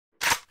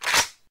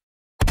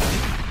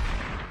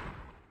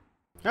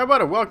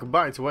Everybody, welcome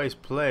back to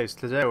AcePlays.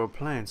 Today we're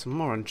playing some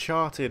more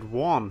Uncharted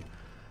 1.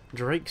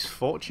 Drake's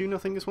Fortune, I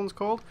think this one's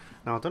called.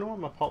 Now, I don't know what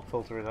my pop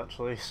filter is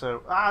actually,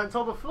 so... it's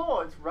on the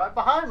floor! It's right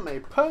behind me!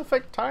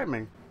 Perfect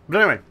timing!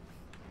 But anyway,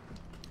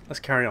 let's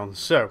carry on.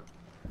 So,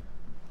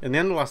 in the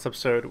end of the last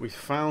episode, we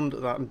found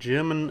that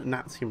German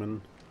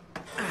Naziman.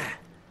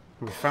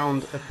 We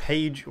found a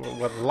page,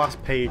 where the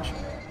last page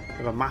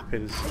of a map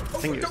is. I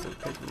think it's the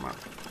page of the map.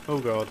 Oh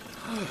god.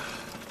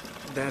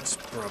 That's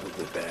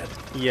probably bad.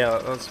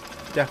 Yeah, that's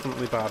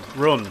definitely bad.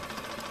 Run.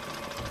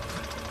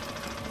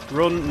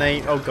 Run,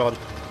 Nate. Oh god.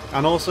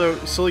 And also,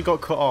 Sully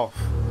got cut off.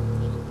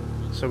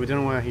 So we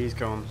don't know where he's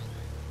gone.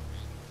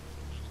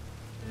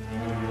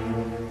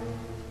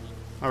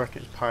 I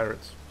reckon it's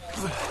pirates.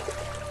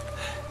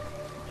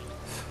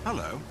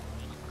 Hello.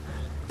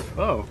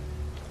 Oh.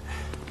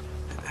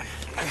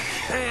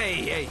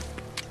 Hey!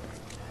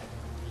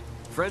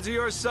 Friends of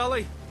yours,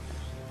 Sully?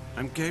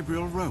 I'm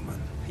Gabriel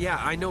Roman. Yeah,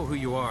 I know who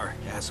you are,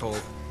 asshole.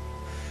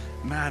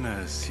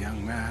 Manners,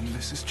 young man.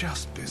 This is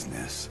just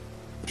business.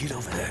 Get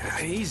over there.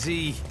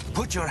 Easy.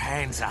 Put your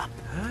hands up.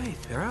 Hi,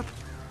 they're up.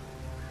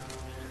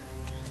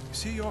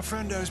 See, your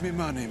friend owes me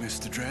money,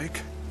 Mr.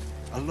 Drake.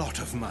 A lot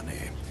of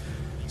money.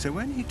 So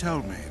when he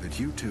told me that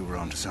you two were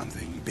onto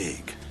something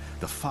big,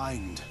 the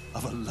find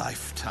of a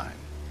lifetime,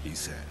 he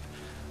said,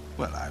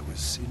 well, I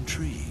was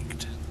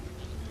intrigued.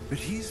 But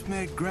he's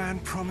made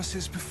grand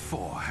promises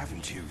before,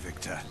 haven't you,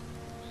 Victor?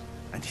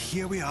 And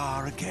here we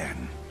are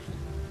again.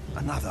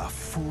 Another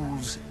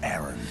fool's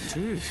errand.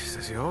 Jeez,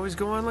 does he always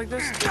go on like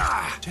this?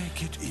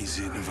 Take it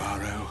easy,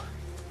 Navarro.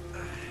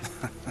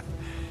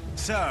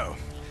 So,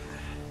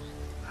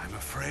 I'm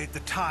afraid the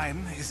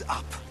time is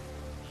up.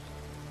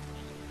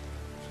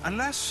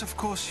 Unless, of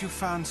course, you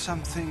found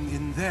something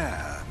in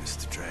there,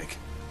 Mr. Drake,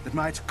 that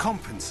might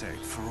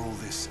compensate for all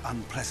this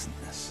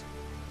unpleasantness.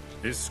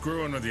 He's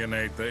screwing with you,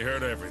 Nate. They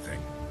heard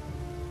everything.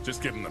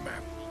 Just give him the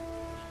map.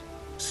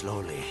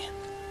 Slowly.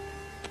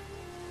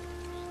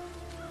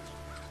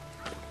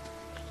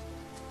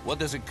 What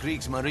does a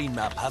Kriegsmarine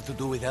map have to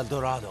do with El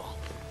Dorado?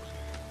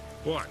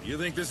 What, you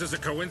think this is a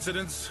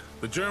coincidence?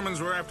 The Germans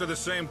were after the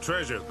same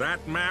treasure.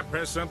 That map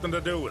has something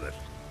to do with it.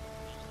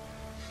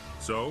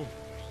 So,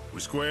 we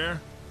square?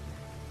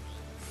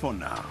 For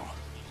now.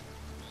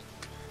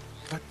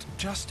 But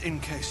just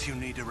in case you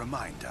need a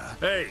reminder...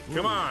 Hey,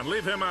 come on,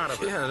 leave him out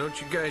of it. Yeah, don't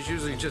you guys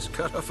usually just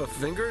cut off a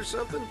finger or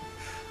something?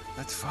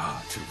 That's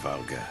far too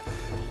vulgar.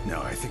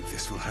 No, I think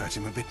this will hurt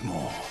him a bit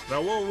more.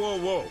 Now,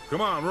 whoa.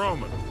 Come on,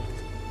 Roman.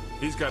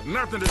 He's got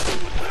nothing to do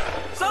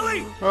with...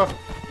 Sully! Oh.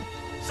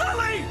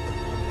 Sully!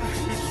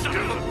 You son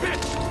of a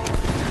bitch!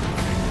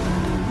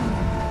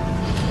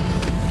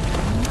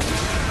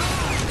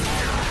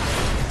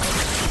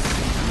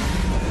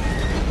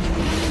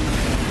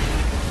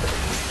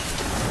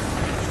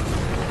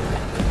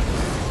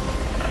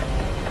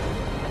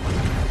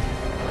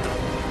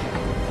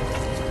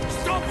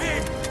 Stop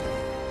him!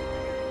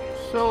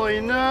 Sully,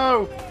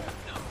 no!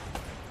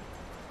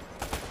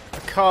 I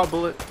can't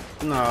believe...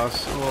 No,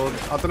 well,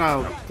 I don't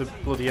know how the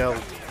bloody hell.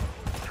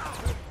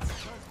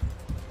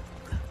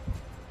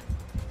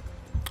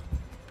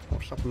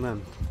 What's happened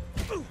then?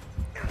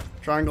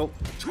 Triangle,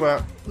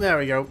 square. There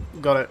we go.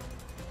 Got it.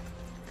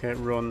 Okay,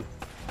 run.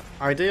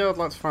 Ideally, I'd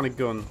like to find a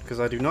gun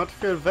because I do not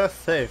feel very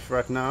safe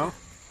right now.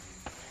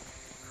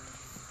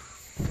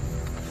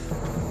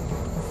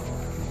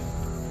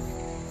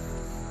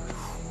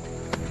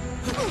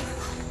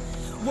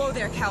 Whoa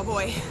there,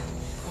 cowboy.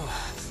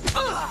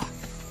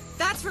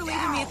 That's for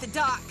leaving me at the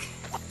dock.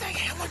 What the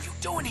hell are you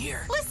doing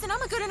here? Listen,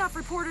 I'm a good enough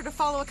reporter to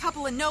follow a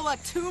couple of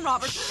no-luck tomb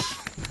robbers.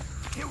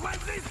 He went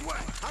this way!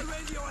 I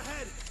ran you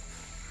ahead!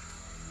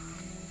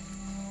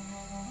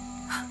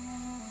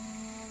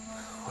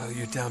 Well,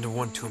 you're down to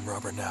one tomb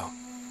robber now.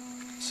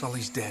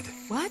 Sully's dead.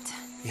 What?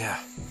 Yeah.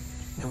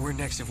 And we're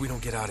next if we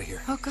don't get out of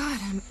here. Oh, God,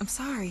 I'm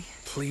sorry.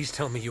 Please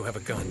tell me you have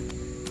a gun.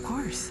 Of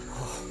course.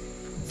 Oh,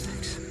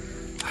 thanks.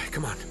 All right,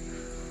 come on.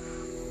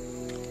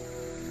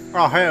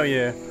 Oh, hell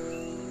yeah.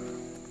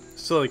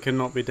 Sully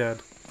cannot be dead.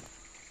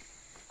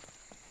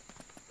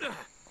 Okay,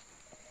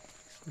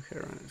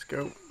 right, let's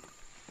go.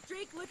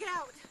 Drake, look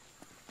out.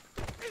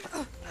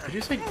 Did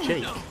you say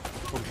Jake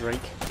or Drake?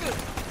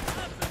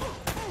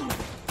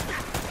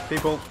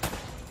 People,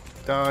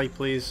 die,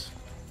 please.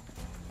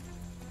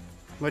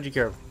 Where'd you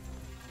go?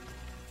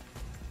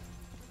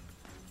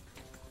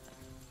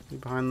 You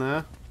behind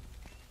there?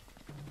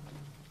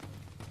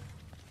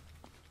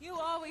 You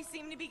always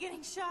seem to be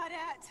getting shot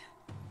at.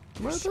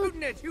 Where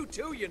Shooting at you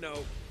too, you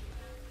know.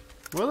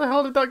 Where the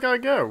hell did that guy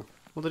go?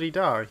 Or did he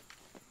die?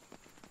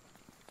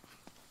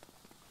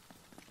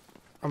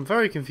 I'm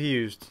very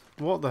confused.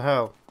 What the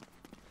hell?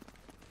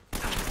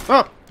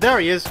 Oh! There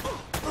he is!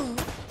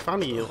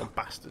 Found you, little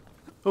bastard.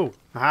 Oh!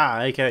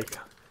 Aha! AK.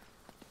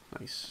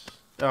 Nice.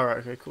 Alright,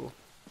 okay, cool.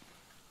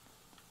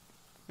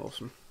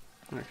 Awesome.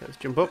 Okay, let's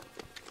jump up.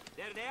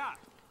 There they are.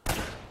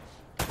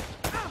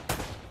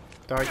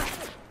 Die.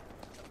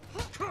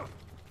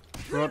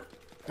 Run.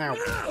 Ow.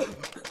 I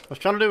was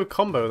trying to do a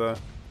combo there.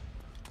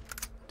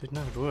 Didn't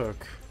have it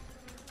work.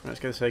 Let's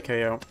get this AK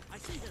out. I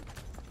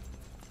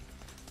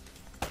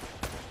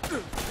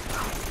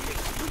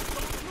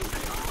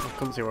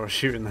couldn't see what I was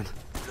shooting then.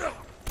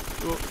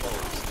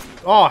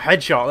 Oh,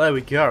 headshot! There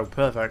we go.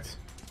 Perfect.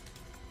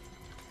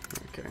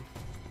 Okay.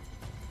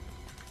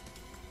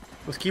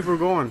 Let's keep her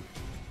going.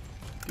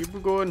 Keep her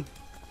going.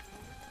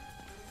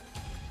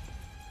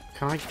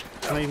 Can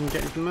I even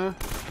get anything there?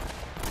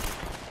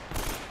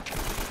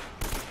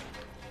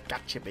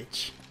 Gotcha,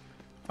 bitch.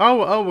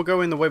 Oh, we're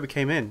going the way we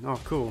came in. Oh,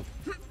 cool.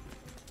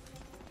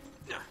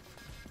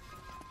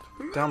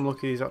 Damn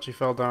lucky he's actually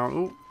fell down.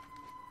 Ooh.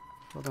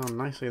 Fell down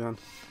nicely then.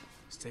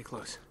 Stay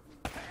close.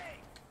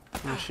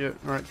 Oh shit.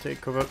 Alright, take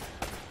cover.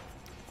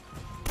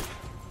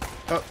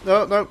 Oh,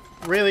 no, no.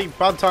 Really?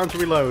 Bad time to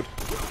reload.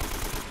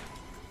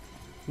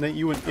 Nate,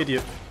 you an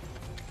idiot.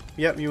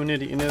 Yep, you an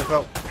idiot. You nearly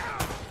fell.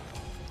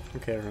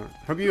 Okay, right.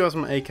 Hope you have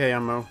some AK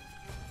ammo.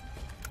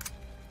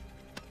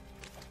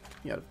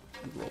 Yeah,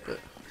 a little bit.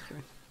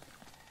 Okay.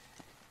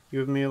 You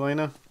with me,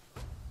 Elena?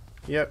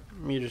 Yep,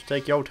 you just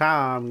take your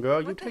time,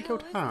 girl. You take your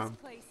time.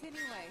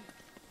 Anyway?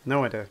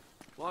 No idea.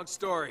 Long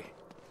story.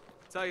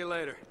 Tell you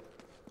later.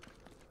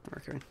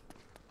 Okay.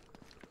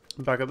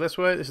 Back up this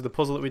way. This is the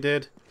puzzle that we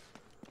did.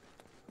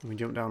 And we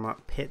jump down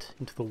that pit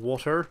into the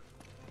water.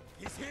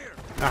 He's here.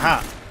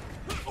 Aha!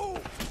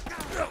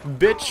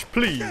 Bitch,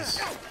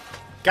 please.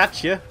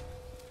 Gotcha.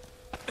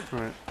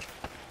 Right.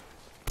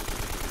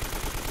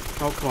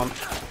 Oh, come on.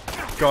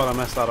 God, I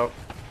messed that up.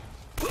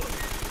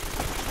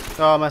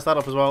 Oh, I messed that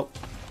up as well.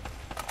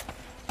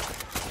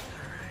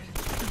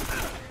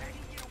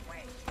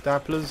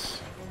 Dapplers.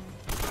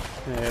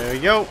 There we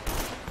go.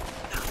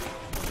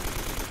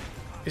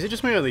 Is it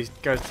just me or are these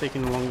guys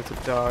taking longer to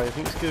die? I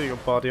think it's because of your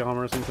body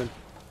armor or something.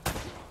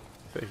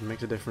 If it even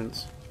makes a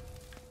difference.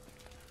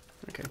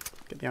 Okay,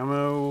 get the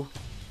ammo.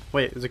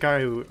 Wait, there's a guy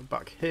who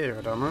back here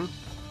had ammo.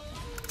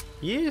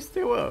 Yes,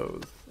 there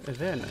was.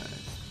 Very nice.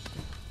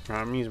 Right,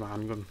 I'm using my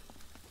handgun.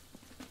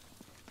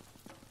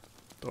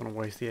 Don't want to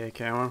waste the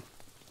AK ammo.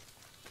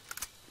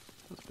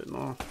 That's a bit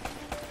more.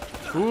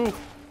 Ooh!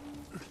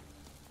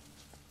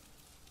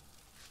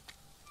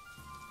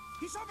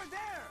 He's over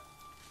there.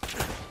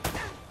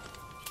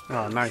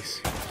 Oh,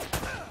 nice.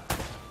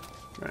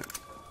 Right.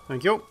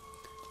 Thank you.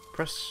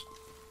 Press.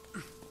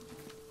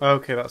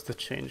 Okay, that's the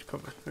change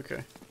cover.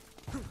 Okay.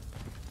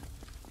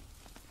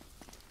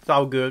 It's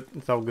all good.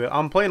 It's all good.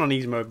 I'm playing on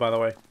easy mode, by the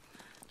way.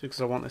 Just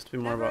because I want this to be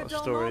more about the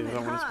story. I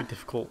don't want it to be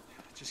difficult.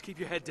 Just keep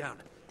your head down.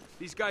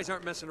 These guys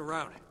aren't messing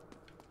around.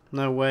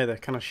 No way, they're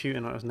kind of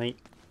shooting at us, Nate.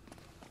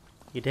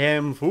 You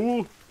damn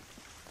fool.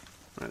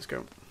 Let's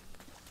go.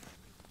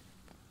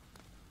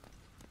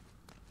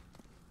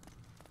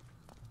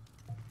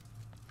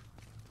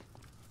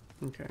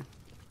 Okay.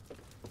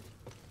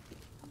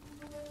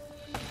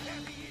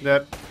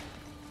 Yep.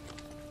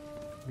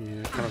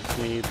 Yeah, kind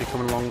of need to be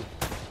coming along.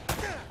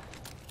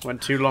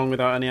 Went too long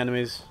without any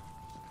enemies.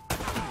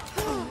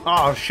 Oh,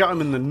 I shot him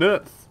in the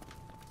nuts.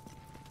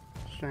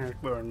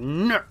 We're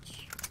nuts.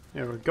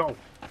 There we go.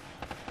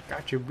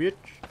 Got you, bitch.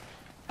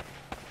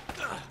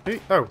 Hey,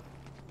 oh.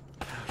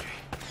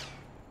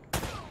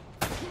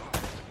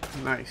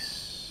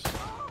 Nice.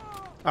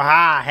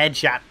 Aha,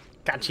 headshot.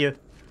 Got you.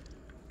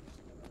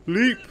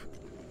 Leap.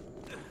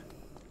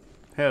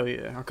 Hell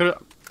yeah. I could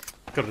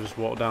have just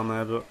walked down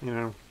there, but you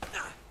know.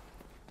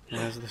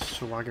 There's the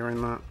swagger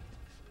in that.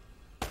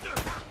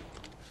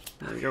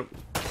 There we go.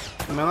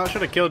 Man, that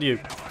should have killed you.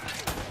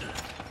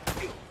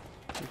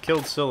 It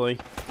killed Sully.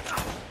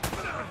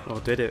 Or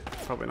did it?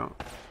 Probably not.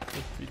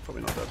 He's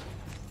probably not dead.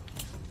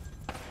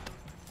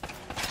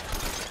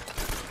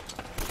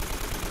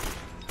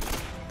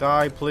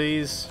 Die,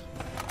 please.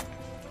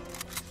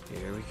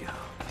 Here we go.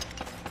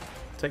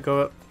 Take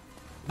cover.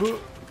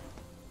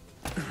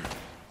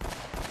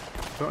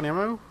 Got any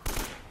ammo?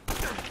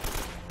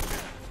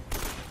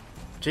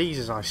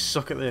 Jesus, I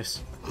suck at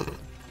this.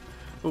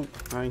 Oh,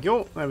 there we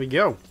go. There we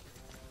go.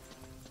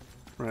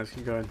 Right, let's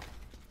keep going.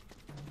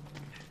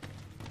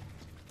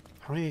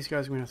 How many of these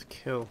guys are we going to have to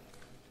kill?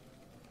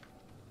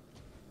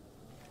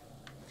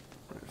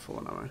 Right, full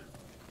on ammo.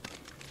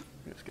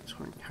 Let's get this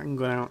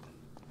handgun out.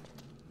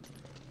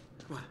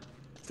 Come on.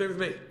 Stay with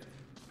me.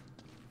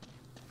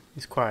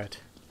 He's quiet.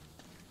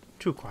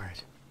 Too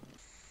quiet.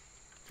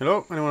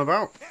 Hello? Anyone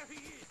about?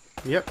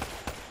 Yep.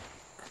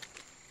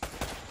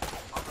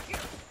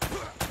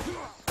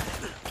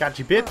 Catch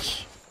you,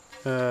 bitch.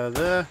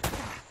 There.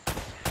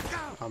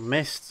 I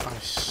missed. I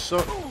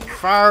suck.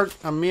 Fired.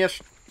 I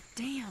missed.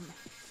 Damn.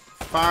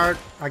 Fired.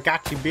 I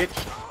got you, bitch.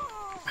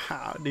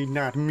 I did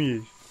not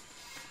miss.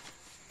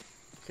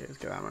 Okay, let's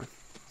get ammo.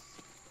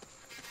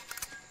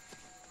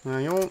 Now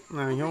you.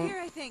 Now Over you.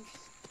 here, I think.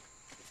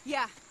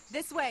 Yeah,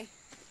 this way.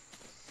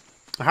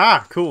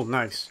 Aha! Cool.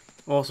 Nice.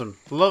 Awesome.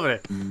 Love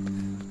it.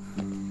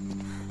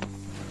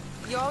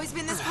 You always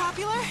been this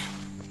popular?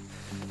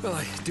 Well,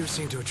 I do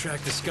seem to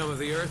attract the scum of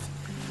the earth.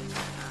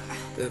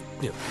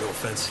 No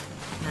offense.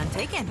 None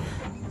taken.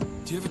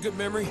 Do you have a good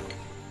memory?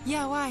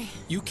 Yeah, why?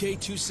 UK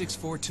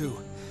 2642.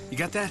 You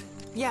got that?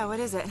 Yeah, what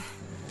is it?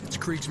 It's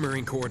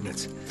Kriegsmarine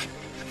coordinates.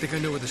 think I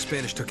know where the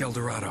Spanish took El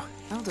Dorado.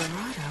 El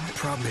Dorado? The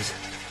problem is,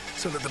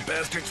 so that the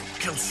bastards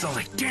killed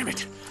Sully. Damn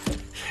it!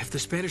 If the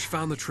Spanish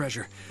found the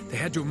treasure, they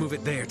had to move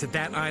it there, to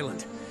that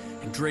island.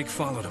 And Drake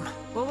followed them.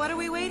 Well, what are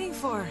we waiting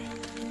for?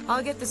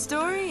 I'll get the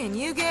story, and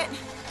you get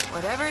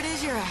whatever it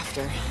is you're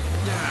after.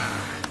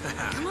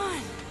 Come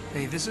on.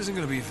 Hey, this isn't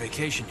gonna be a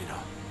vacation, you know.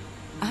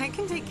 I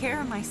can take care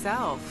of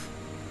myself.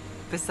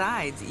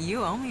 Besides,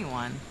 you owe me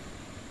one.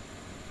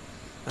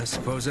 I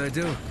suppose I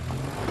do.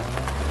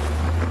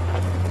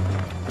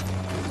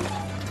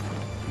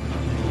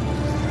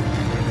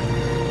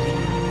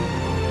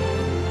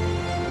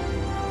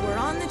 We're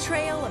on the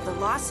trail of the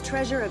lost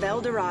treasure of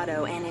El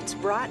Dorado, and it's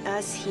brought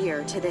us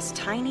here to this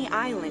tiny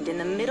island in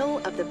the middle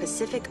of the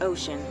Pacific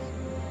Ocean.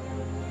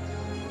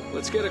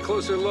 Let's get a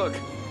closer look.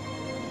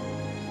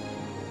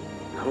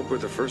 I hope we're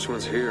the first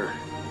ones here.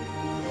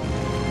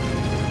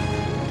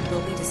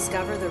 Will we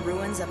discover the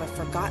ruins of a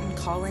forgotten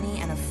colony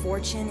and a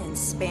fortune in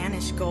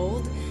Spanish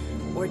gold?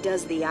 Or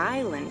does the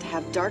island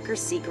have darker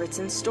secrets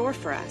in store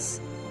for us?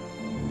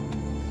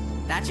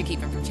 That should keep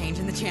him from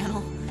changing the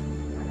channel.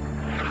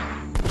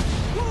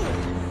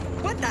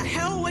 Whoa! What the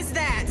hell was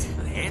that?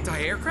 An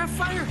anti-aircraft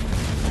fire?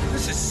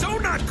 This is so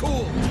not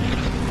cool!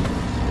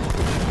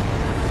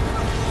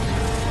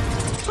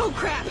 Oh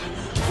crap!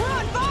 We're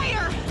on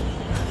fire!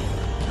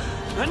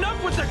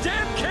 Enough with the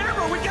damn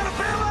camera! We gotta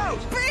bail out!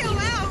 Bail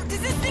out? Does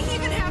this thing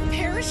even have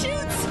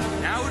parachutes?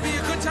 Now would be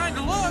a good time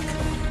to look!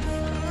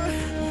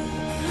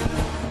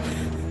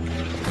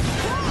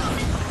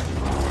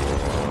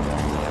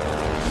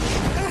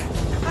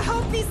 I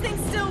hope these things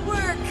still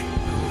work.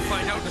 We'll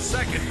find out in a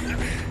second.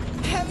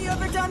 Have you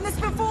ever done this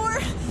before?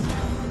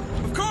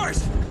 Of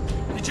course!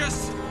 You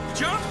just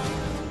jump,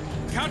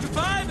 count to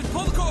 5, and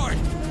pull the cord.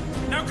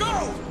 Now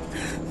go!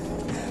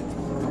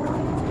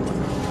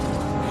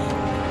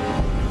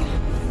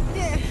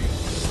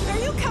 Are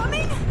you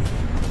coming?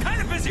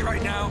 Kind of busy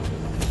right now.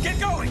 Get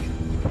going!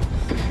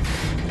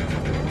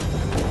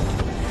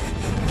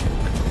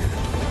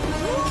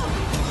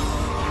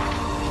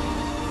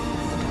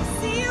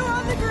 See you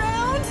on the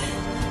ground?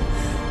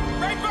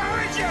 Right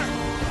behind you!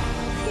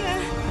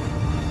 Yeah.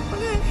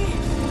 Okay.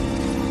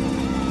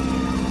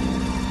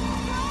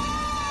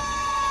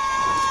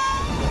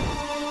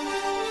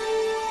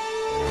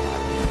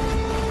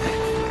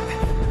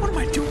 What am I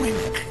doing?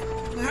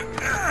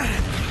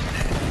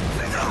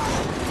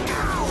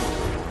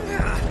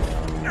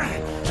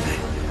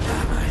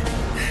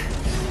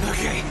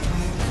 Okay,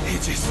 you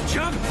just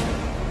jump,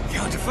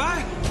 count to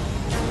 5,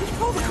 and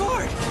pull the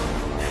cord.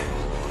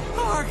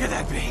 How hard could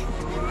that be?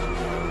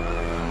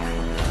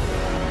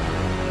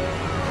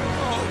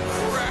 Oh,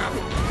 crap!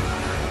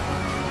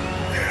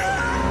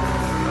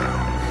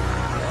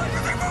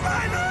 Everything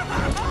behind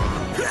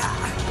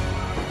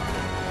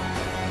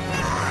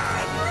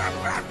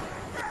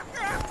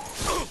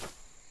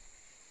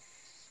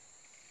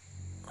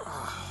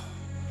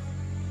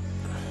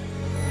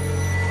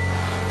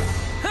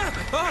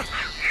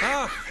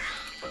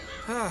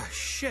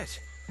shit.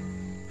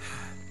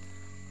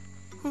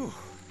 Whew.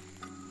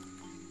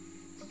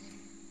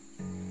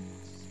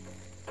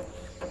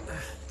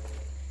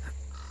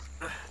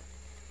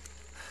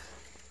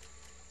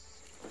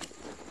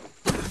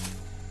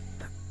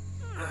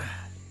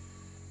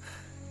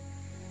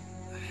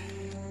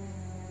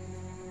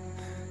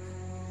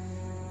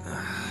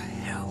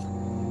 Hell.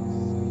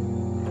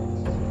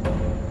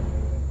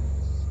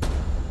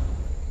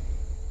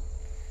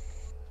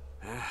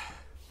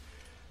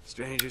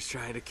 Strangers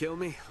trying to kill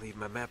me, leave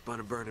my map on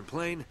a burning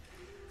plane.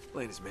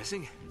 Plane is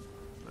missing.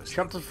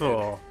 Chapter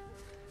 4.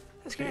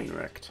 That's great.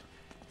 Wrecked.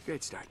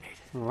 Great start, Nate.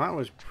 Well, that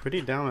was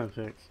pretty damn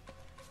epic.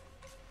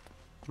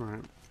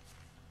 Right.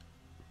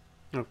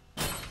 Oh.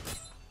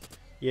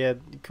 Yeah,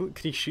 could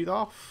he shoot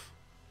off?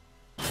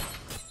 I'm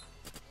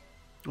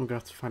gonna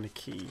have to find a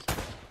key.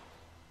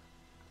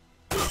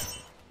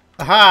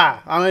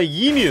 Aha! I'm a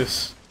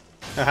genius!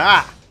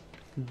 Aha!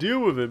 Deal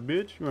with it,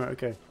 bitch. Right,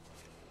 okay.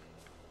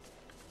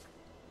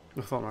 I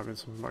thought there might have been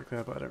something back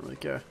there, but I don't really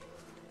care.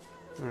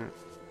 Alright.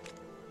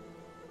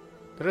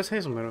 Did I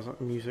say something? Or was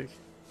that music?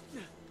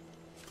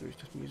 It was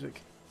just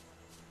music.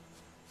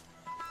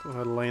 Go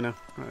ahead, Elena.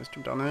 Right, let's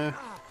jump down there.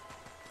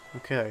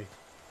 Okay.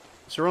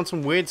 So we're on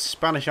some weird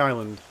Spanish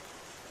island.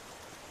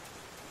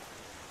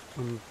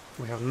 And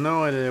we have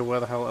no idea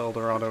where the hell El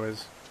Dorado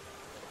is.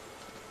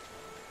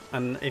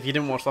 And if you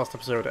didn't watch last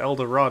episode, El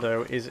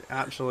Dorado is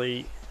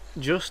actually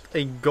just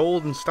a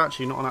golden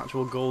statue, not an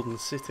actual golden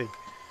city.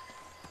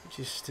 Which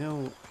is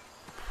still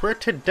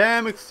pretty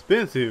damn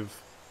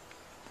expensive.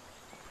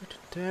 Pretty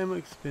damn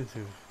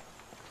expensive.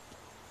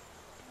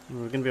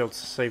 We're going to be able to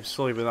save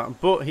Sully with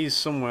that. But he's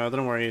somewhere. I don't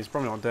know where he is.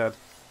 Probably not dead.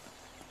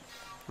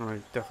 Oh,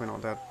 he's definitely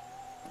not dead.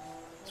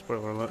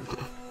 Spoiler alert.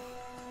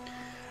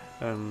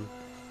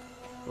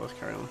 Let's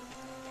carry on.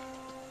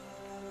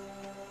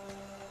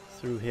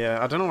 Through here.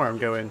 I don't know where I'm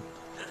going.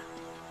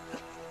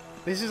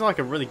 This is like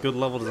a really good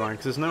level design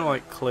because there's no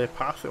like clear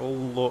path. It all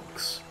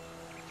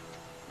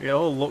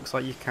looks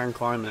like you can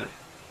climb it.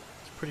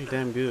 It's pretty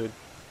damn good.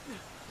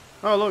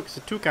 Oh look, it's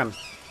a toucan.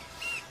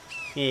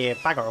 Yeah,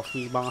 bag off,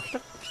 you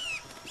bastard.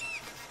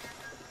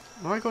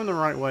 Am I going the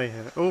right way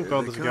here? Oh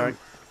god, there's a guy.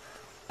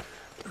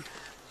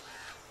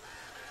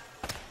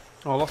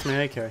 Oh, I lost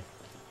my AK.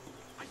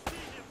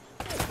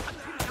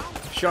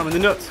 Shot him in the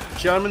nuts.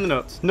 Shot him in the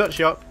nuts. Nut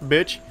shot,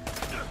 bitch.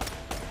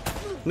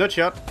 Nut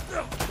shot.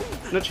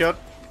 Nut shot.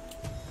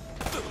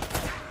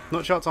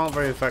 Nut shots aren't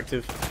very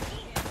effective.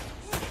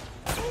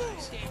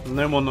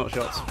 No more nut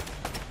shots.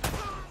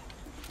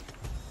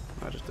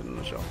 I just did a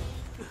nut shot.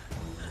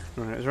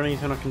 Right, is there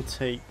anything I can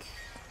take?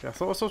 I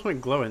thought I saw something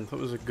glowing. I thought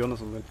it was a gun or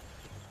something.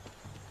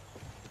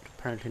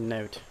 Apparently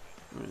not.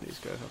 Right, these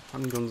guys have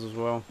handguns as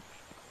well.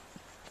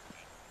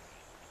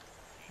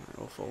 Right,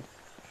 all full.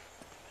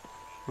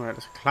 Right,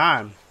 let's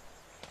climb.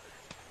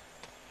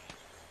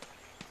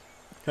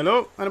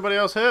 Hello? Anybody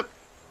else here?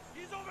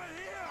 He's over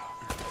here.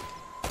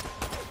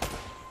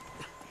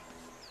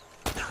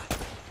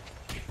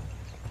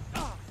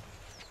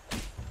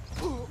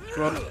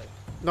 Come on.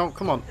 No,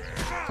 come on.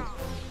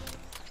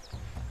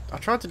 I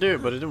tried to do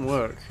it, but it didn't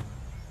work.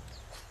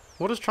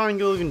 What does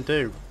triangle even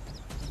do?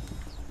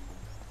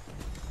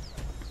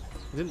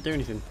 It didn't do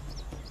anything.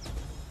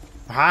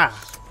 Aha!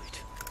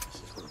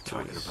 This is what I'm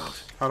talking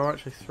about. How do I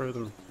actually throw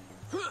them?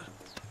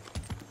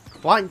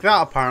 Like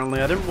that,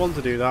 apparently. I didn't want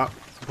to do that,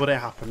 but it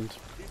happened.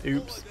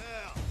 Oops.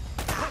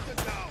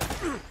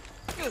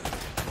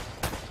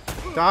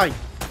 Die!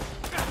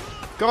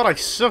 God, I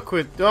suck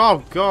with...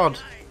 Oh, God.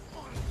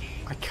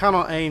 I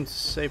cannot aim to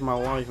save my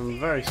life. I'm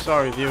very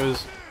sorry,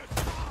 viewers.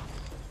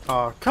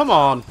 Oh, come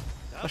on!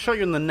 I shot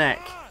you in the neck.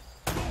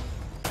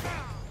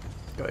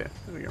 Got you.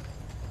 There we go.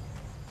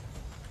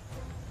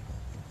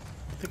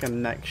 I think a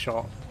neck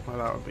shot like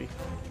that would be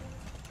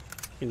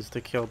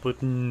insta-kill,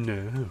 but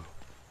no.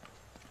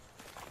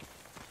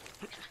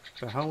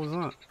 The hell was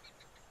that?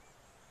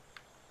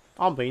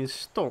 I'm being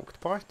stalked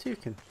by a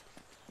toucan.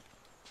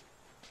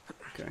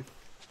 Okay.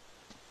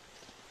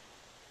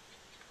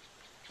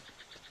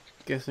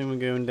 Guessing we're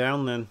going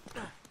down then.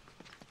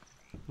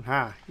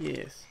 Aha,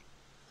 yes.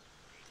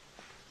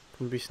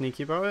 Can we be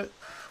sneaky about it?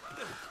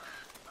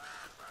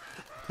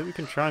 I think we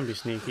can try and be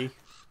sneaky.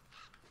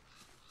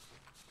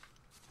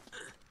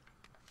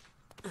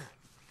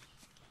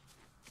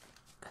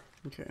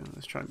 Okay,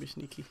 let's try and be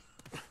sneaky.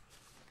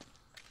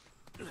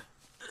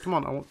 Come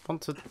on, I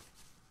want to...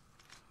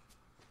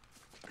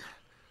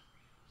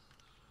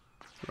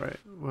 Right,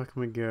 where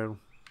can we go?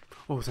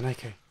 Oh, it's an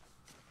AK.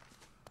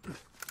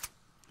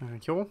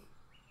 Thank you.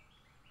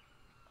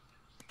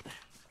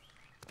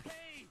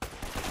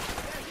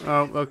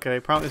 Oh, okay.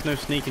 Apparently there's no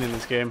sneaking in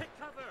this game.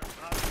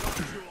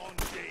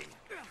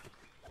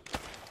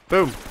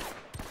 Boom!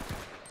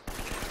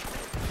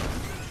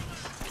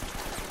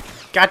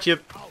 Gotcha!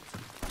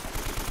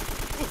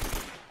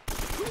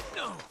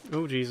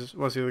 Oh, Jesus.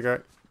 What's the other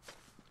guy?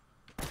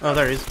 Oh,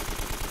 there he is.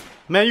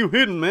 Man, you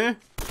hidden, man!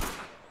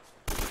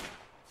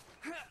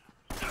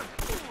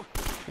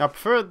 I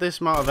prefer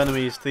this amount of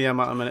enemies to the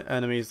amount of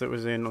enemies that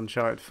was in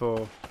Uncharted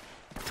 4.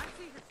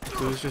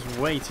 There was just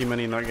way too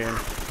many in that game.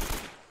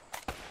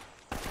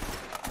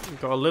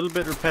 It got a little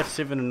bit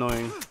repetitive and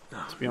annoying,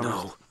 to be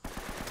honest.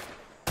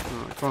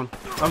 Alright, come on.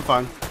 I'm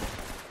fine.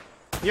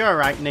 You're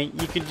alright, Nate.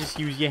 You can just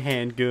use your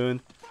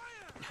handgun.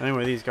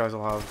 Anyway, these guys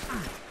will have...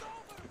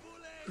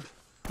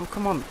 Oh,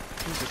 come on.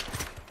 Jesus.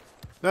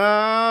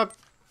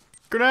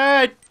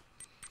 Grenade!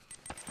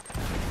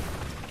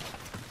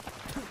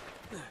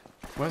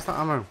 Where's that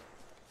ammo?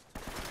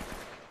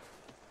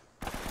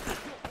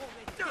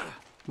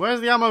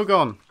 Where's the ammo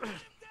gone?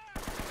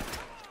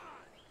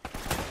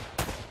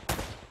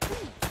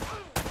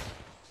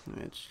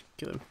 Let's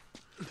kill him.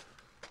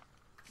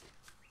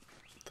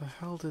 The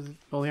hell did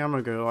all the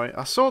ammo go?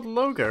 I saw the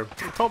logo.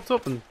 It popped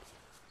up and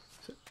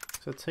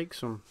said take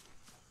some.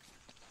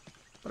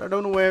 But I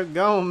don't know where it's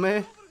going,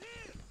 man.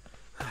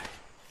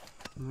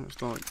 No,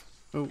 it's not.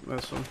 Oh,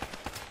 there's some.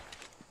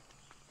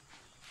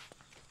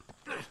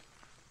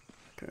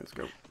 Okay, let's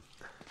go.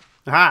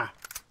 Aha!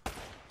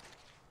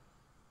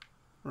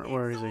 Right,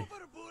 where is he?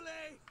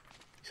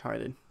 He's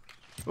hiding.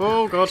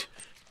 Oh god!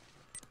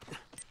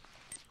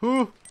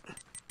 Ooh!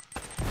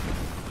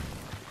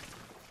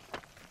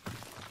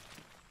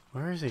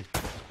 Where is he?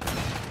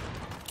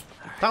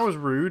 That was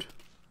rude.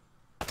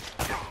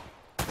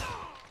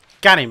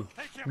 Got him!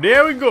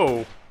 There we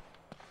go!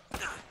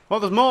 Oh,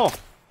 there's more!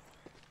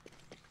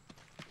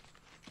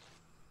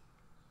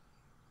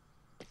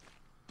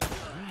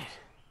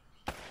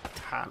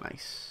 Ah,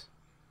 nice.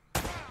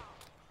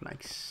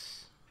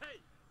 Nice.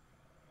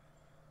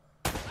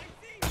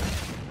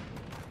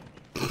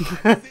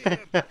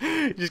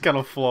 Just kind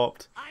of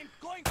flopped.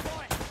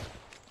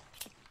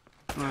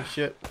 Oh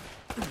shit.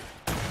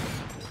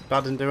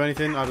 That didn't do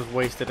anything, I just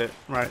wasted it.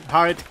 Right,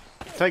 hide.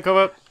 Take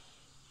cover.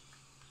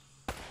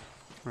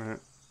 Right.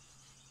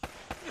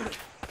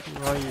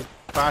 Where are you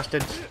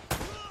bastards?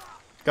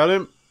 Got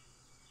him.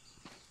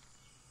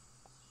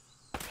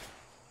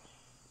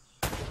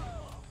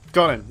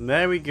 Got him.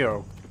 There we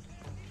go.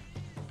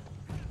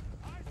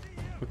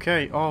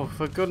 Okay. Oh,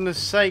 for goodness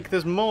sake,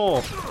 there's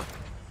more.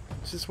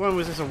 Since when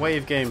was this a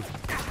wave game?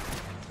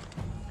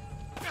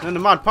 And the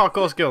mad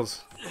parkour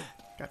skills.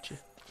 Gotcha.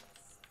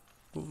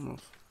 Ooh,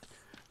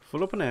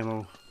 full up on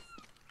ammo.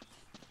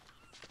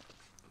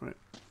 Right.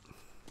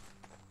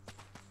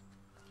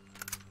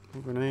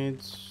 More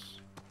grenades.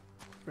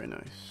 Very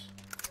nice.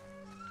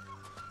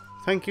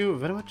 Thank you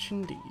very much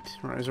indeed.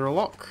 Right, is there a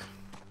lock?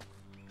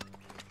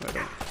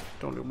 I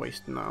don't be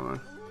wasting that ammo.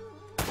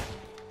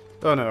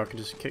 Oh no, I can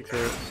just kick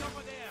through it.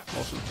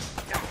 Awesome.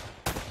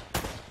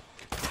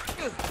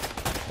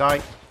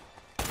 Die.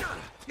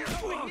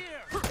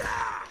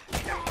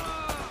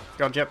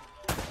 Gotcha.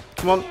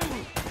 Come on.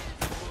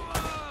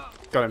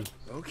 Got him.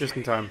 Okay. Just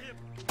in time.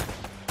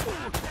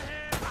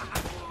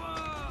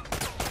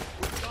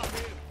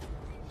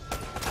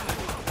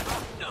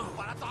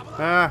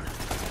 Ah.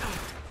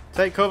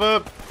 Take cover.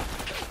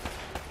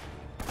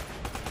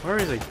 Where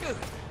is he?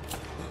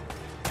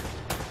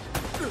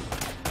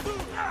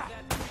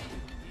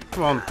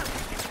 Come on.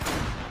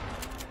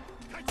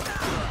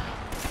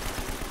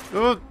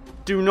 Oh,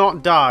 do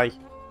not die.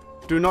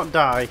 Do not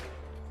die.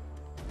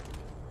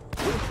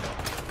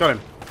 Got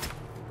him.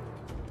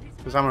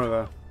 There's ammo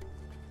there.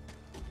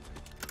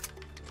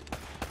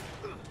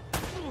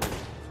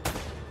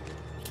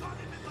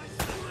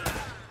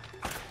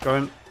 Got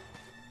him.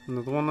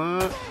 Another one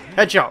there.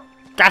 Headshot.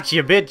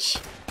 Gotcha,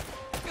 bitch.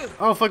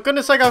 Oh, for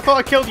goodness sake, I thought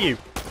I killed you.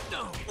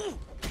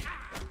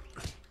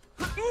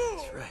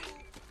 That's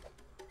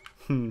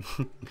right.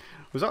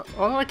 Was that?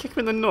 Oh, did I kick him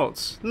in the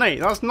nuts? Nate,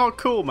 that's not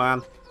cool,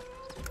 man.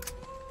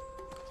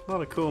 It's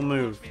not a cool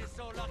move.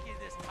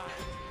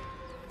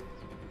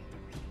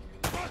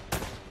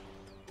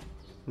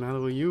 Neither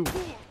were you,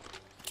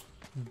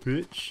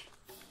 bitch.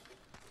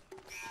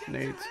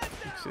 Nate,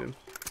 fix him.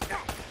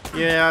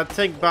 Yeah, I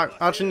take back.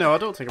 Actually, no, I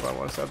don't take back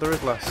what I said. There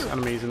is less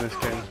enemies in this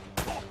game.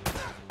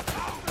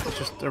 It's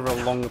just over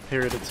a longer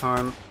period of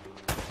time.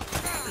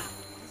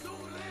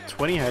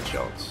 20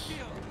 headshots.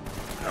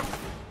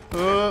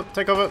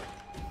 Take over.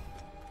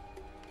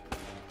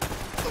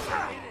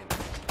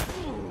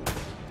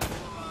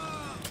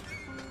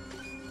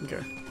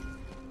 Okay.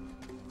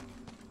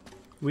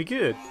 We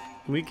good.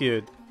 We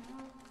good.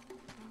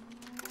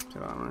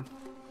 Take that, man.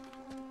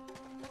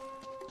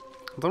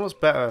 I don't know what's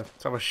better,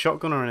 to have a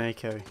shotgun or an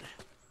AK.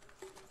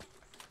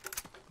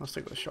 I'll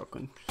stick with a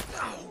shotgun.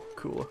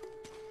 Cooler.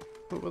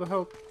 What the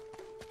hell?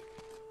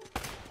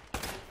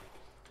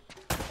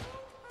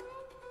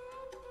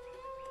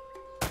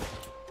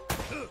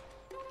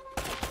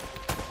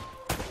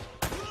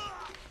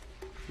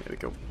 There we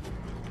go.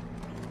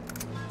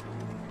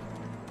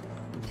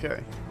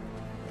 Okay.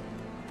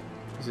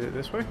 Is it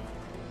this way?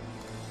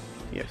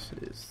 Yes,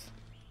 it is.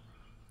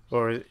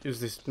 Or is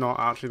this not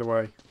actually the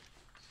way?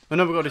 Oh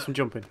no, we've got to do some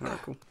jumping.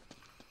 Alright, cool.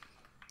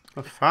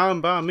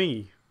 Found by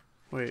me.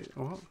 Wait,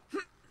 what?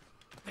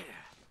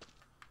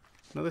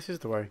 No, this is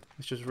the way.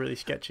 It's just really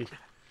sketchy.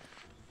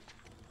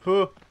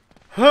 Huh.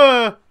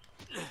 Huh.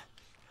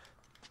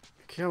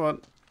 Come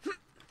on.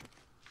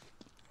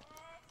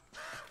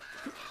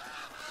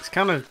 It's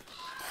kind of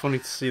funny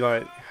to see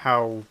like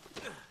how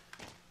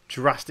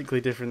drastically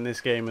different this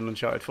game and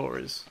Uncharted 4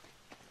 is.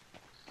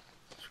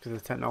 Just because of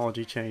the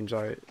technology change,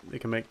 like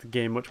it can make the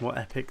game much more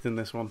epic than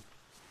this one.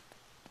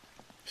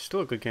 It's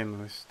still a good game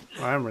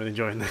though. I am really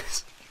enjoying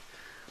this.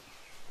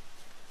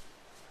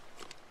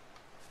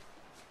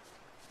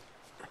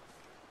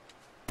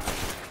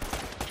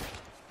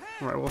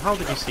 Right, well, how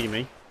did you see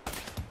me?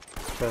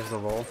 First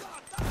of all.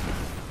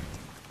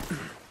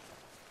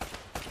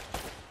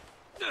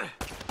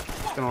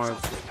 Don't know, I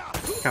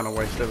kind of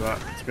wasted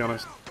that, to be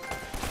honest.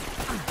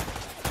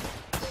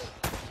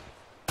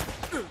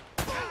 There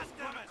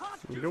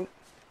we go.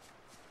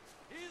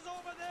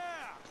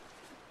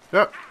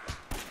 Yep.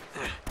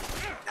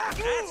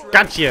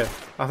 Gotcha!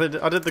 I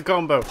did the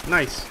combo.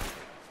 Nice.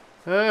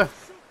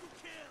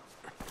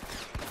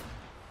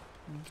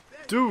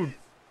 Dude,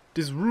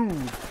 this is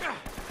rude.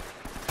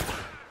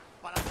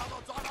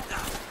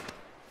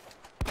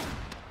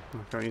 I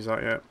can't use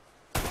that yet.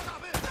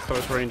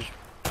 Close range.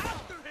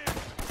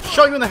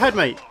 Shot you in the head,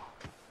 mate!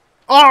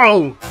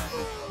 Oh!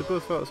 They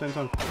both fell at the same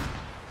time.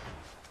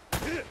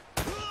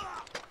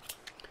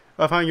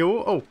 I found you.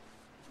 Oh!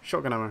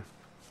 Shotgun ammo.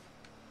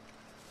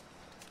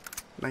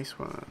 Nice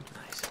one.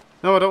 Nice.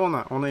 No, I don't want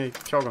that. I want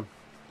the shotgun.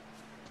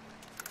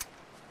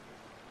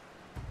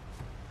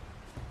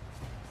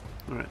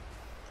 Alright.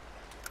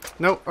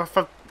 No, oh,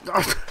 for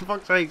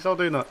fuck's sake, stop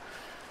doing that.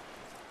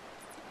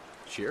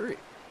 Cherry.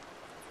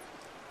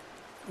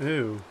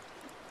 Ew.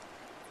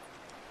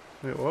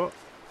 Wait, what?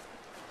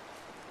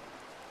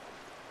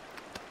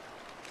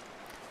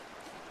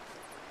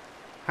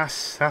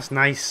 That's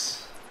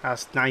nice.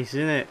 That's nice,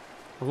 isn't it?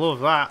 I love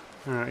that.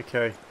 Alright,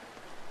 okay.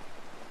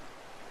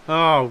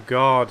 Oh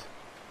god.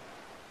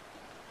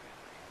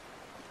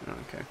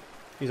 Okay.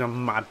 These are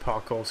mad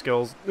parkour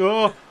skills.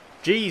 Oh,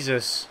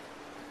 Jesus.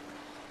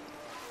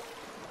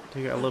 I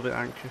do get a little bit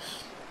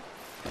anxious.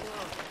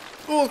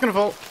 Oh, it's gonna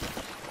fall.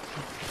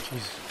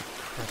 Jesus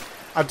Christ.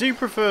 I do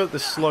prefer the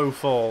slow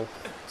fall,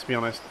 to be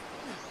honest.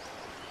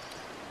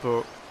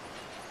 But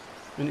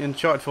in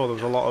Uncharted 4 there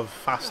was a lot of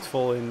fast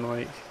falling,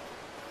 like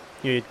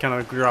You'd kind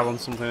of grab on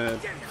something and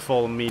it'd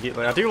fall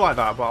immediately. I do like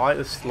that, but I like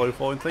the slow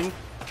falling thing.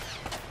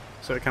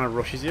 So it kind of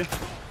rushes you. I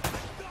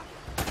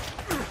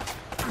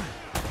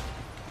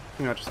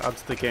think that just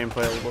adds to the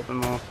gameplay a little bit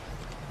more.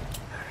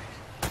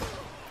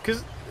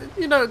 Because,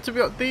 you know, to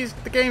be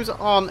honest, the games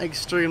aren't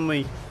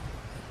extremely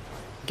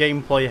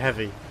gameplay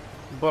heavy.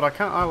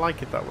 But I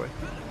like it that way.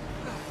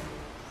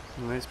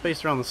 And it's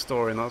based around the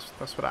story, and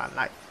that's what I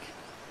like.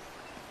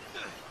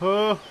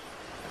 Oh.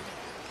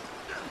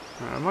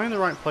 Right, am I in the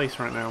right place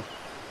right now?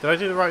 Did I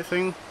do the right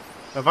thing?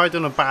 Have I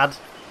done a bad?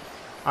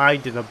 I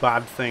did a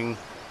bad thing.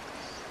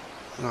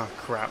 Oh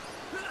crap.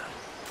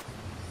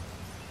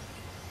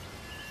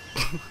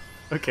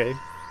 Okay.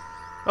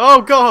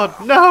 Oh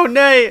god! No,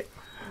 Nate!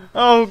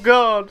 Oh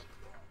god!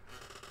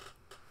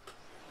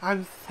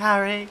 I'm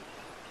sorry.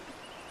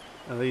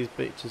 Are these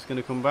bitches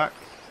gonna come back?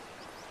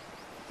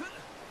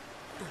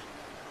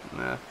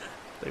 Nah,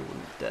 they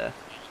wouldn't dare.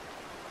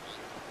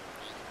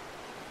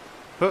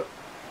 But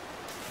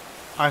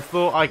I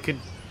thought I could.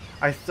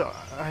 I thought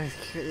I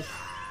could.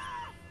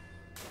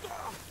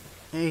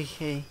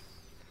 Okay.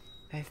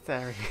 I'm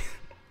sorry.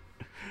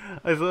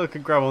 I thought I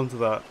could grab onto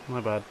that.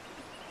 My bad.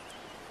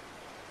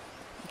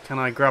 Can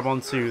I grab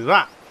onto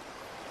that?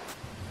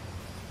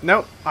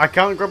 Nope, I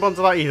can't grab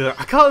onto that either.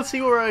 I can't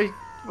see where I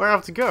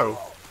have to go.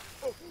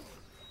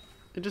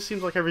 It just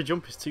seems like every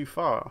jump is too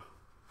far.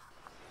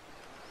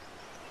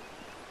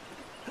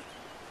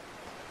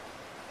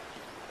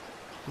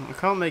 I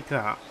can't make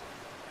that.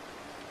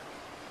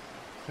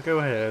 If I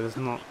go here, there's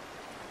not.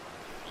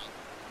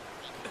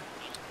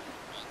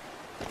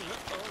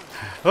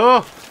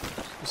 Oh!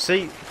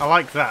 See, I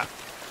like that.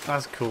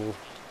 That's cool.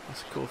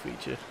 That's a cool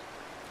feature.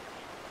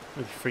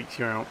 Really freaks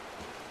you out.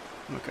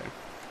 Okay.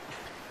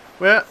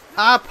 Well,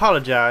 I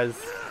apologise.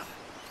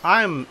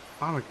 I'm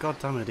a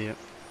goddamn idiot.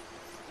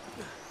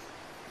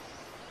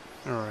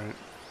 Alright.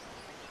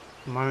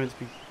 Am I meant to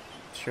be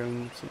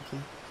shown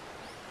something?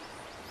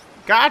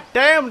 God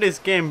damn, this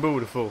game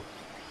beautiful.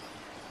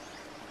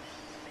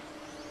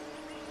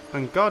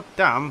 And god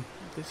damn,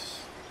 this.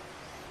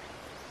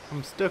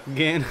 I'm stuck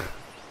again.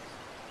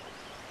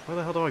 Where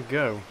the hell do I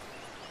go?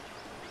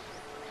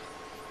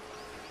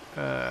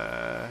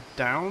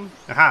 Down?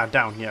 Aha,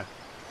 down, yeah.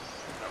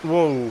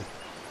 Whoa.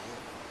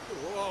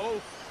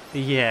 Whoa.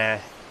 Yeah.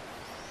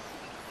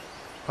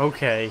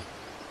 Okay.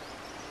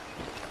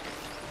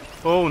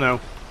 Oh no.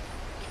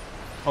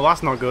 Oh,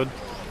 that's not good.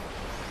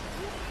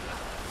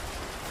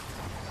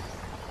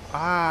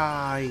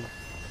 I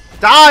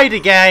died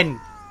again!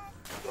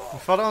 I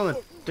fell down a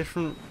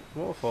different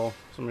waterfall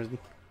for some reason.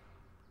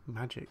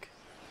 Magic.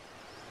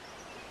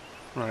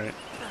 Right.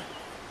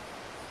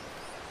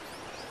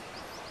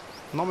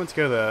 I'm not meant to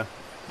go there.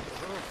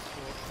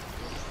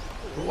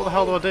 But what the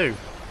hell do I do?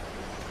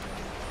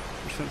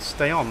 I shouldn't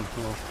stay on.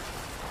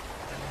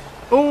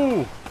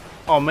 Oh!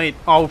 Oh, mate.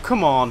 Oh,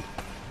 come on.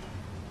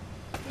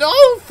 No!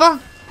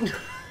 For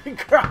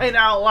crying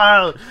out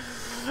loud!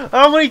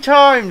 How many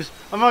times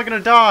am I gonna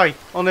die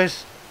on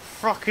this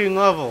fucking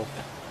level?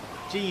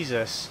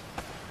 Jesus.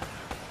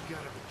 You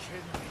gotta be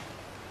kidding me.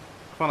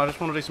 Come on, I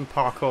just want to do some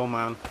parkour,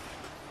 man.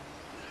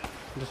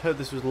 I just heard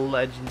this was a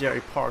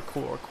legendary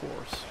parkour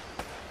course.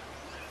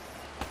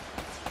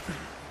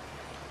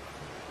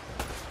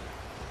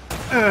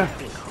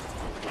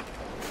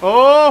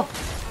 Oh!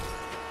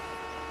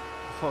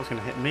 I thought it was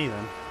going to hit me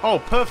then. Oh,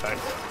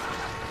 perfect.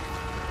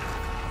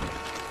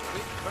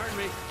 Burn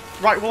me.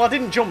 Right, well I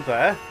didn't jump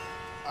there.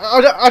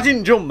 I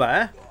didn't jump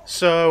there,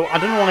 so I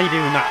don't know why you're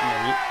doing that,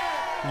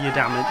 mate. You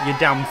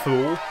damn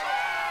fool.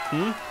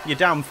 You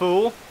damn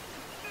fool.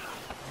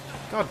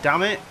 God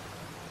damn it.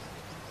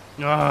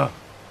 Ugh.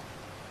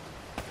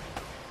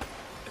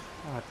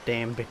 God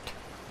damn it.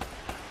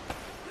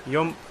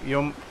 Yump,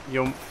 yump,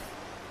 yump.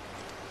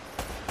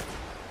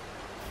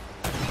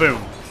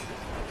 Boom.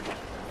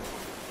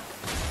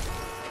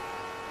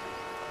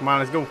 Come on,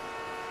 let's go.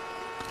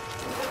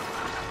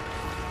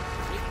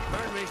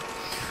 Burn me.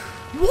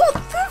 What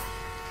the?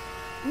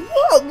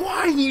 What? Why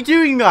are you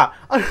doing that?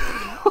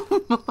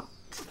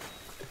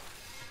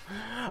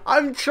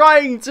 I'm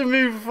trying to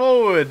move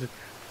forward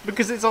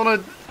because it's on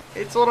an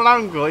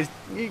angle. It's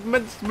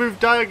meant to move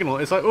diagonal.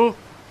 It's like, oh,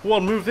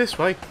 one move this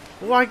way.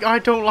 Why? I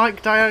don't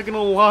like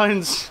diagonal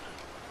lines.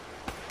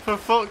 For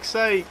fuck's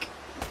sake.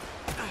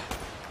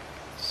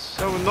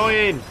 So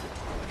annoying.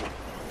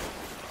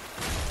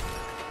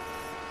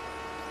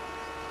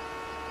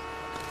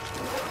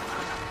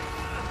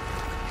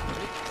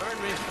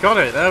 Burn me. Got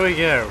it. There we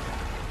go.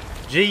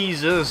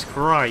 Jesus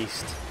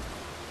Christ.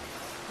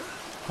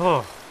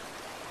 Oh.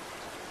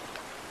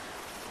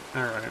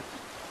 Alright.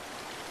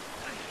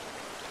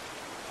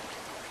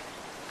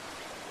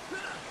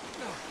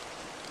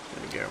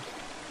 There we go.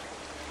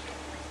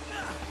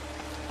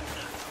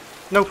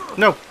 No,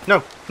 no,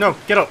 no, no.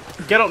 Get up.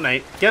 Get up,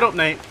 Nate. Get up,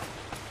 Nate.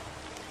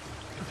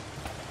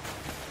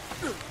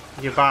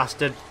 You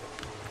bastard.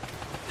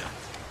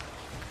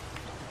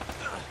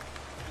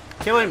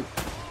 Kill him.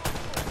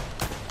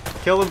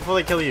 Kill them before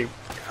they kill you.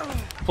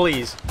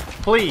 Please.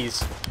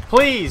 Please.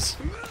 Please.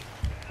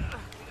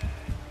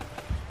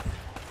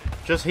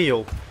 Just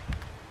heal.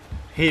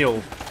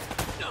 Heal.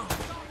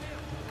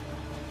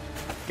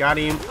 Got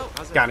him.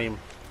 Got him.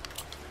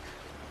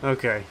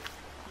 Okay.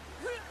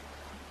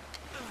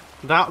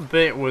 That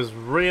bit was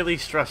really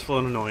stressful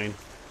and annoying.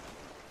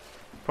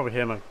 Probably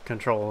hear my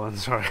controller then,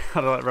 sorry. I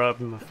had that right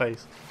up in my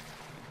face.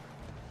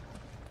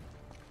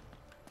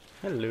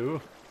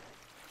 Hello.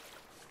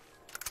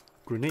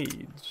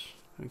 Grenades.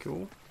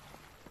 Cool.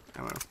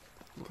 Ammo.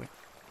 Lovely.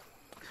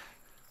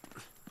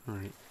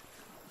 Alright.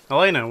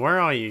 Elena, where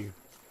are you?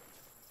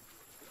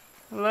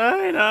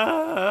 Elena!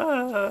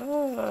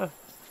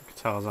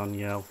 Tarzan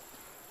yell.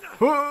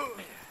 Ooh,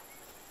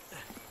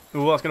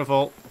 that's gonna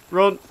fall.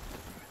 Run!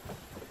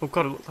 Oh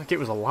god, it looked like it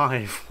was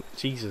alive.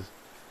 Jesus.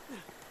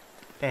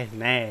 That's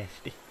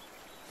nasty.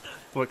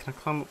 Wait, can I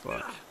climb up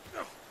that?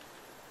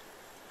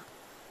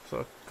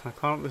 So, can I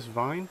climb up this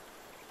vine?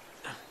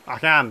 I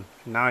can!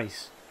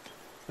 Nice.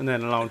 And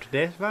then along to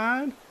this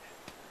vine?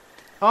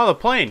 Oh, the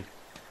plane!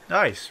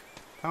 Nice.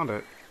 Found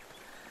it.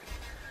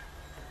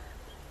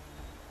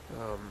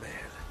 Oh, man.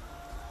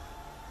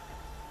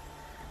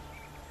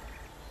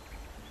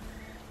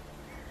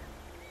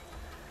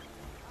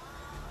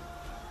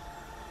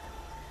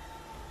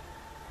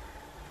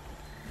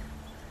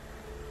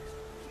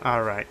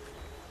 Alright.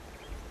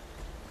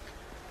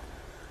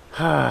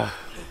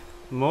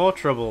 More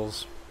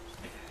troubles.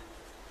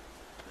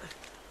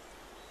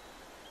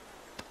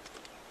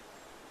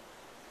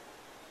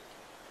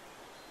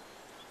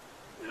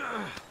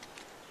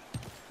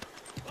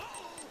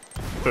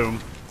 Boom.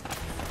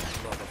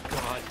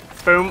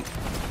 Boom.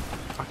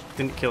 I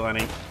didn't kill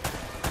any.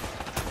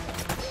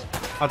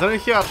 I don't know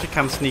if you actually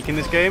can sneak in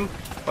this game,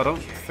 but I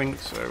don't think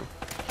so.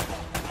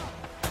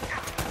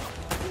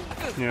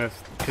 Yeah,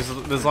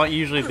 because there's like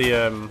usually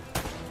the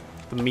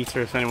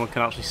meter if anyone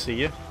can actually see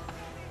you.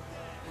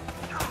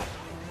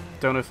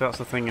 Don't know if that's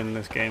the thing in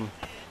this game.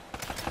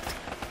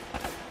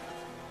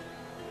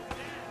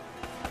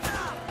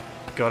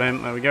 Got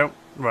him, there we go.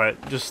 Right,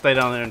 just stay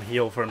down there and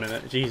heal for a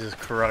minute. Jesus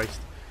Christ.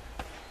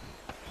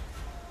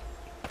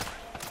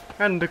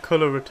 And the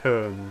colour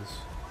returns.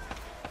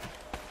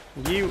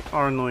 You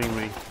are annoying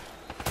me.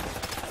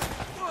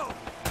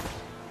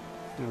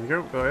 There we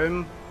go, got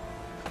him.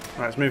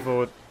 Right, let's move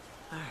forward.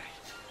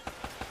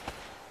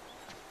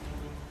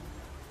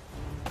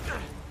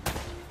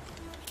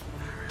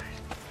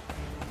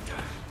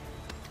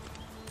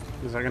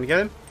 Is that gonna get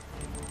him?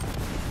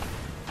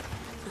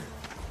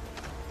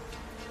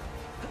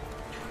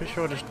 Pretty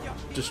sure I just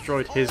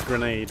destroyed his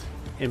grenade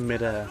in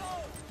midair.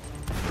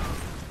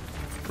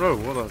 Bro,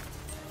 what the...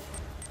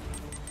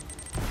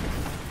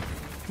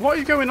 What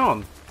is going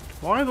on?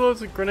 Why are there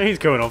loads of grenades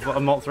going off that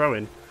I'm not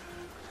throwing?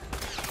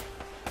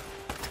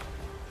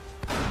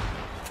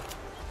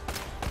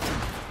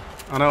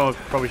 I know I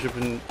probably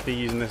shouldn't be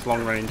using this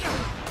long range.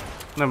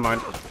 Never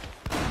mind.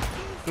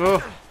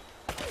 Oh.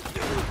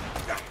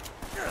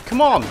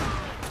 Come on!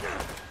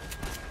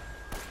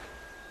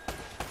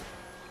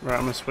 Right,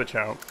 I'm gonna switch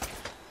out.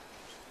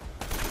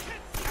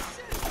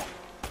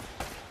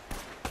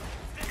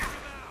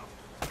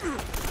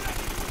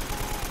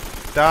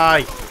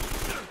 Die!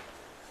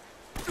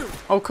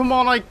 Oh, come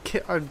on, I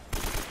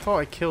thought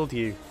I killed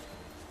you.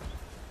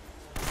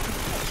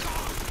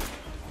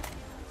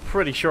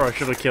 Pretty sure I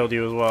should have killed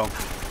you as well.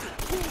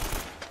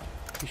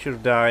 You should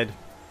have died.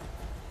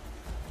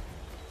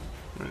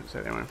 Right, so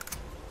anyway.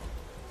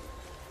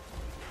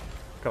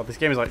 God, this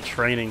game is like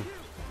training.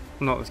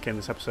 Not this game,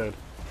 this episode.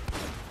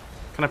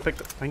 Can I pick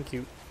the... Thank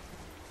you.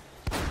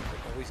 I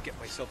always get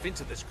myself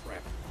into this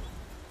crap.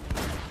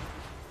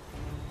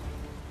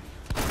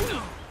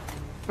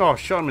 Oh,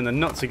 shot him in the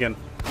nuts again.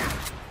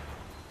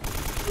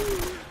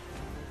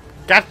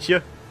 Gotcha!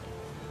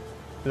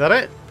 Is that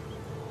it?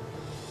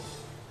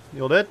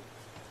 You all dead?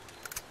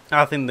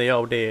 I think they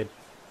all did.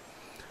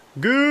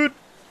 Good!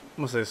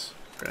 What's this?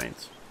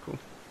 Grenades. Cool.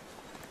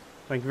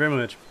 Thank you very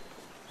much.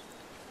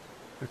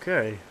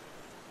 Okay.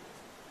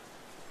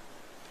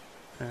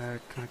 Can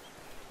I...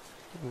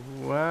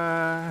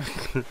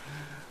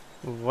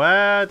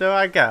 Where do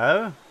I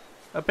go?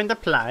 Up in the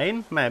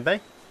plane? Maybe.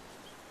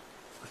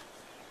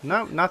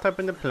 No, not up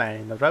in the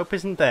plane. The rope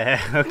isn't there.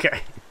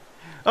 Okay.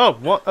 Oh,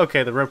 what?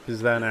 Okay, the rope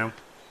is there now.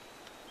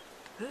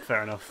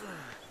 Fair enough.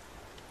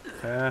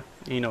 Fair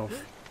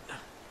enough.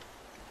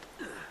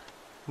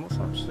 What's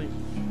actually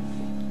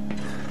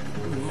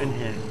in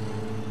here?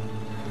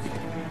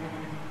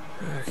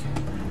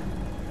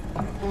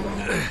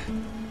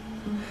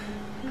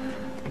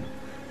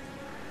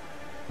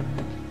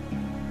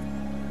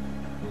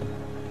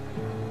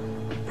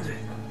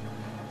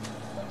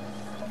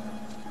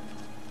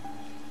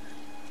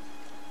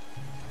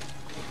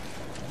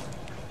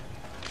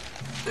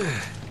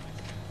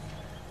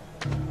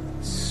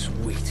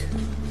 Sweet.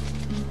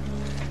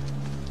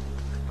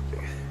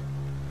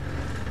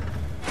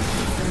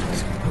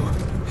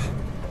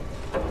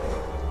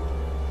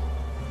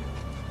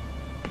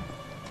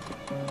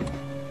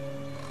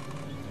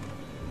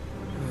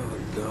 Oh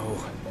no.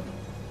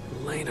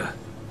 Elena.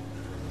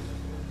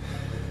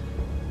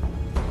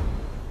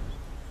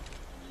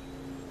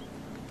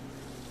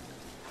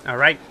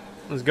 Alright,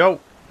 Let's go.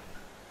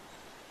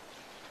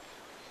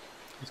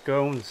 Let's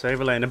go and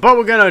save Elena. But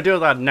we're going to do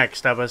that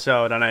next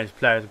episode on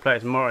AcePlays. We'll play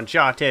some more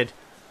Uncharted.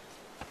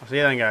 I'll see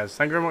you then, guys.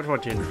 Thank you very much for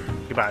watching.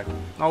 Goodbye.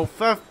 Oh,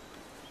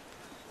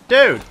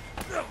 dude!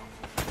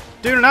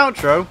 Doing an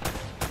outro?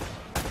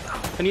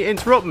 Can you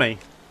interrupt me?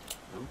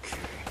 Okay.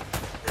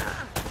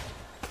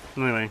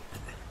 Anyway.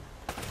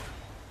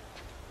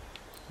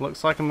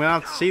 Looks like I'm going to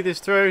have to see this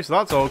through, so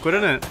that's awkward,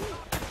 isn't it?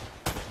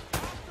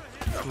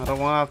 I don't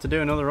want to have to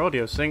do another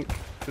audio sync,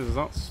 because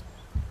that's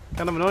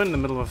kind of annoying in the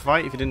middle of a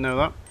fight, if you didn't know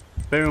that.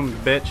 Boom,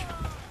 bitch.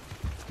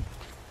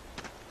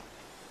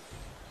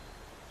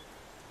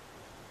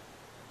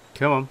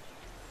 Come on.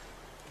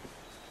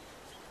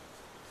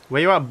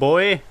 Where you at,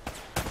 boy?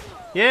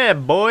 Yeah,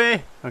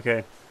 boy!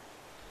 Okay.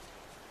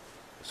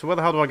 So where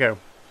the hell do I go?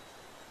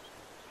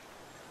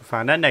 We'll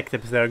find out next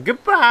episode.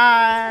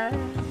 Goodbye!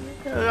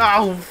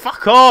 Oh,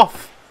 fuck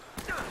off!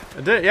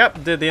 I did,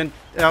 yep, did the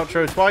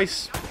outro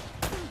twice.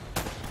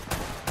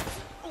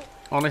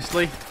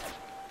 Honestly.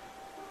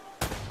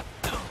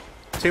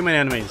 Too many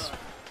enemies.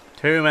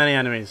 Too many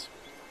enemies.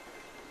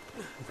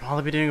 I'd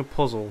probably be doing a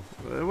puzzle.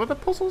 Were there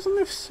puzzles in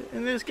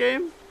this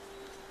game?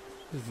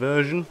 This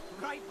version?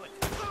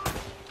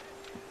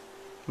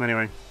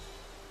 Anyway.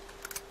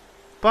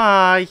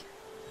 Bye!